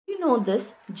know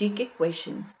this GK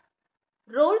questions?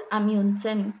 Roald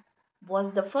Amundsen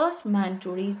was the first man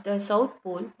to reach the South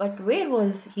Pole, but where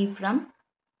was he from?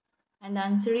 And the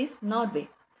answer is Norway.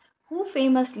 Who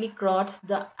famously crossed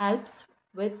the Alps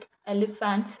with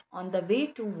elephants on the way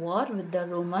to war with the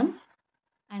Romans?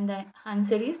 And the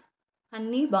answer is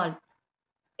Hannibal.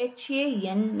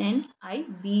 Hannibal.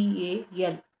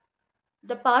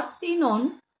 The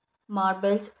Parthenon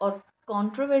marbles are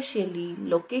controversially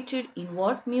located in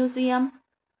what museum?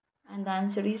 And the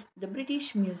answer is the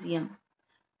British Museum.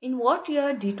 In what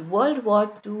year did World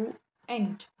War II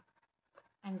end?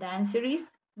 And the answer is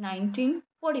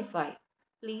 1945.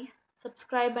 Please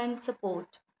subscribe and support.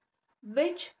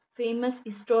 Which famous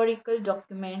historical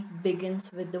document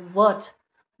begins with the words,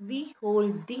 "We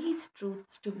hold these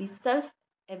truths to be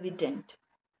self-evident"?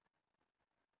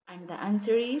 And the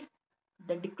answer is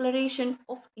the Declaration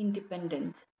of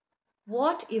Independence.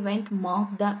 What event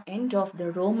marked the end of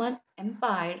the Roman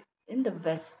Empire in the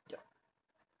West?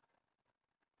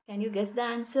 Can you guess the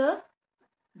answer?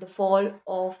 The fall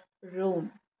of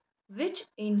Rome. Which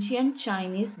ancient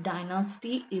Chinese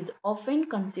dynasty is often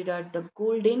considered the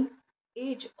golden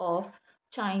age of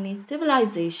Chinese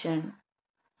civilization?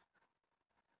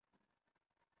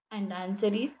 And the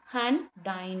answer is Han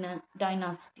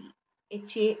Dynasty.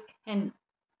 Han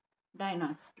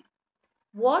Dynasty.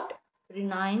 What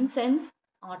Renaissance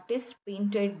artist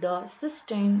painted the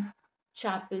Sistine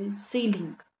Chapel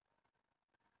ceiling?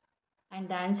 And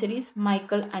the answer is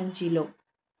Michelangelo.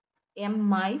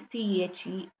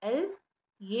 Michelangelo.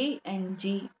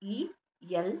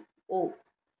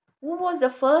 Who was the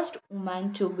first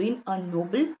woman to win a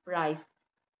Nobel Prize?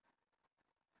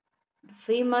 The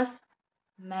famous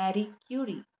Marie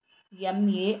Curie.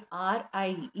 Mariecurie.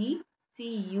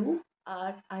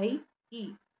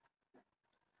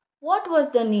 What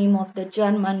was the name of the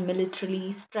German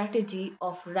military strategy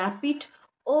of rapid,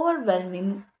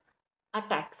 overwhelming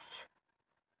attacks?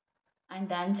 And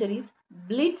the answer is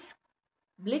Blitzkrieg.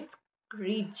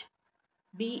 Blitzkrieg.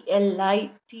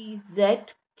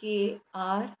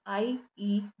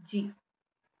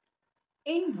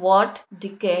 In what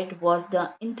decade was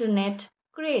the internet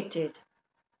created?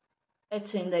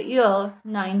 It's in the year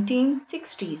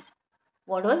 1960s.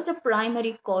 What was the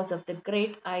primary cause of the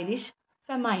Great Irish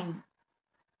Famine?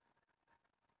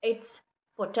 It's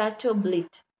potato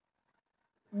blight.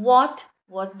 What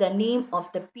was the name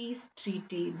of the peace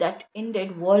treaty that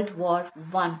ended World War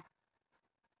I?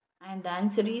 And the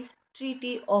answer is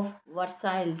Treaty of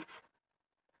Versailles.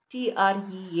 Treaty of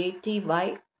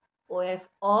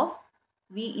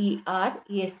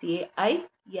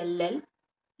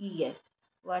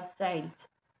Versailles.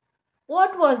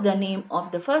 What was the name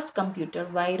of the first computer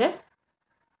virus?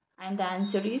 And the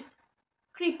answer is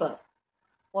Creeper.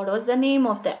 What was the name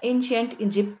of the ancient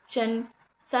Egyptian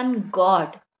sun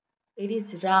god? It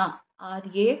is Ra.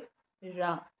 R-A.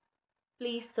 Ra.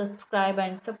 Please subscribe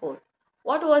and support.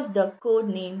 What was the code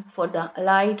name for the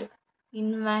Allied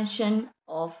invasion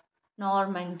of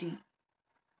Normandy?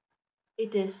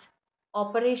 It is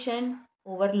Operation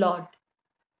Overlord.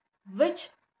 Which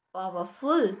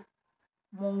powerful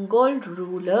Mongol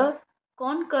ruler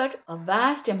conquered a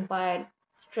vast empire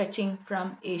stretching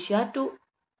from Asia to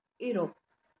Europe?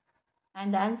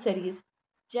 And the answer is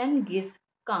Genghis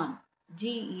Khan.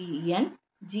 Genghis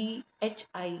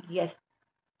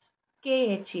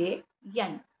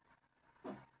Khan.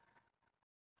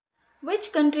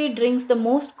 Which country drinks the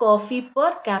most coffee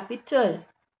per capita?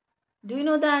 Do you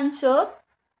know the answer?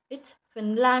 It's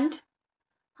Finland.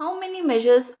 How many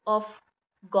measures of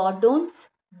Gordon's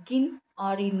gin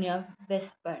are in a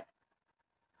whisper?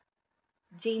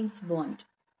 James Bond.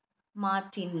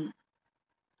 Martini.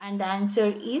 And the answer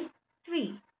is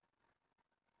 3.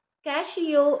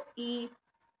 Cacio e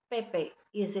pepe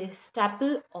is a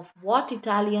staple of what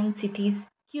Italian city's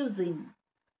cuisine?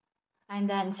 And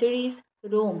the answer is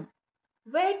Rome.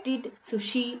 Where did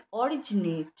sushi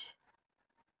originate?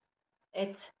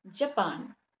 It's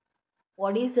Japan.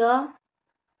 What is a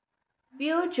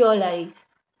Beaujolais?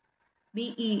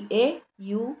 Beaujolais.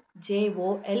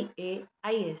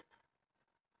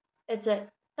 It's a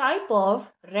type of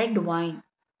red wine.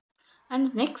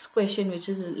 And next question, which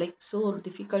is like so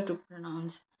difficult to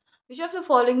pronounce. Which of the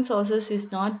following sauces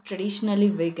is not traditionally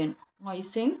vegan?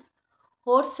 Hoisin,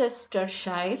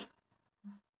 Worcestershire,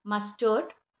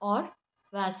 mustard, or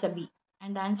wasabi?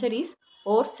 And the answer is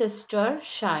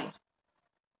Worcestershire.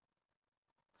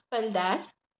 Spelled as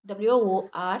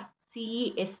Worcestershire.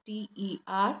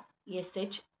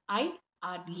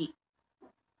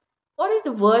 What is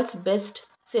the world's best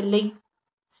selling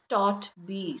stout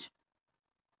beer?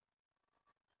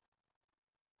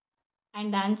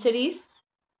 And the answer is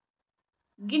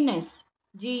Guinness.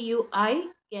 Guinness.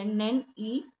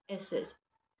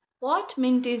 What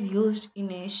mint is used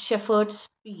in a shepherd's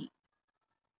pie?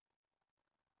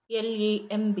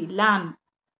 Lamb.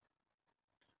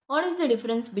 What is the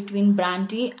difference between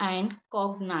brandy and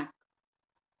cognac?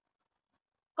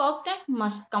 Cognac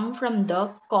must come from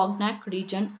the Cognac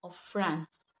region of France.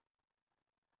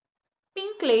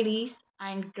 Pink ladies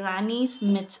and granny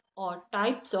smiths are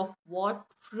types of what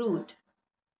fruit?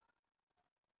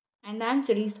 And the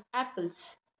answer is apples.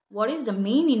 What is the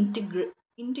main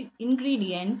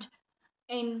ingredient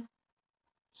in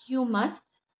humus?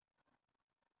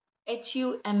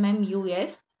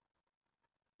 HUMMUS.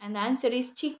 And the answer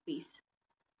is chickpeas.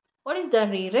 What is the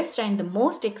rarest and the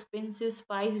most expensive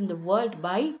spice in the world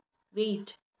by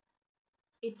weight?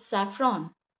 It's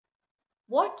saffron.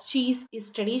 What cheese is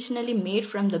traditionally made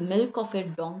from the milk of a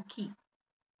donkey?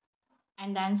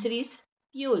 And the answer is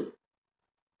Pule.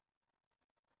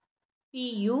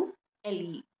 Pule.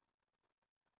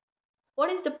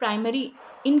 What is the primary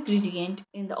ingredient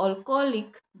in the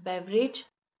alcoholic beverage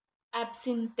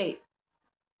absinthe?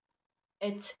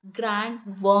 It's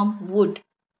grand wormwood.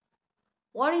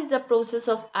 What is the process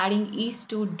of adding yeast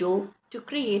to dough to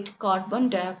create carbon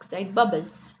dioxide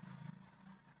bubbles?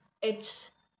 It's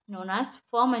known as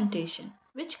fermentation.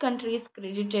 Which country is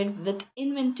credited with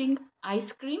inventing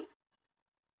ice cream?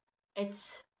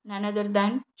 It's none other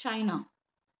than China.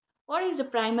 What is the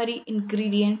primary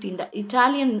ingredient in the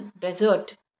Italian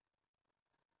dessert?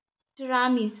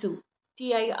 Tiramisu.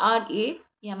 Tiramisu.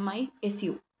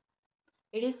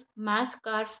 It is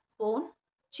mascarpone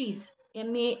cheese.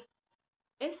 Mascarpone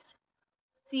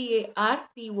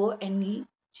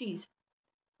cheese.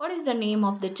 What is the name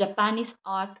of the Japanese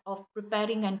art of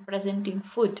preparing and presenting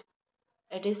food?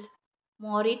 It is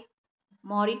Morit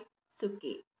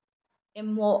Moritsuke.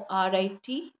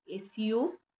 Moritsuke.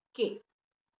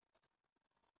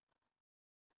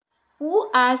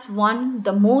 Who has won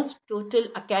the most total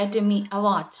Academy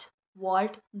Awards?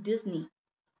 Walt Disney.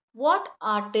 What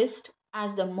artist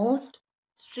has the most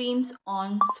streams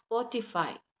on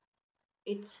Spotify?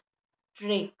 It's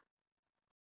Drake.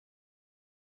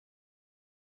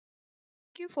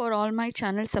 You for all my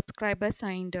channel subscribers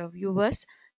and viewers.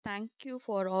 Thank you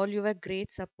for all your great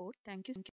support. Thank you.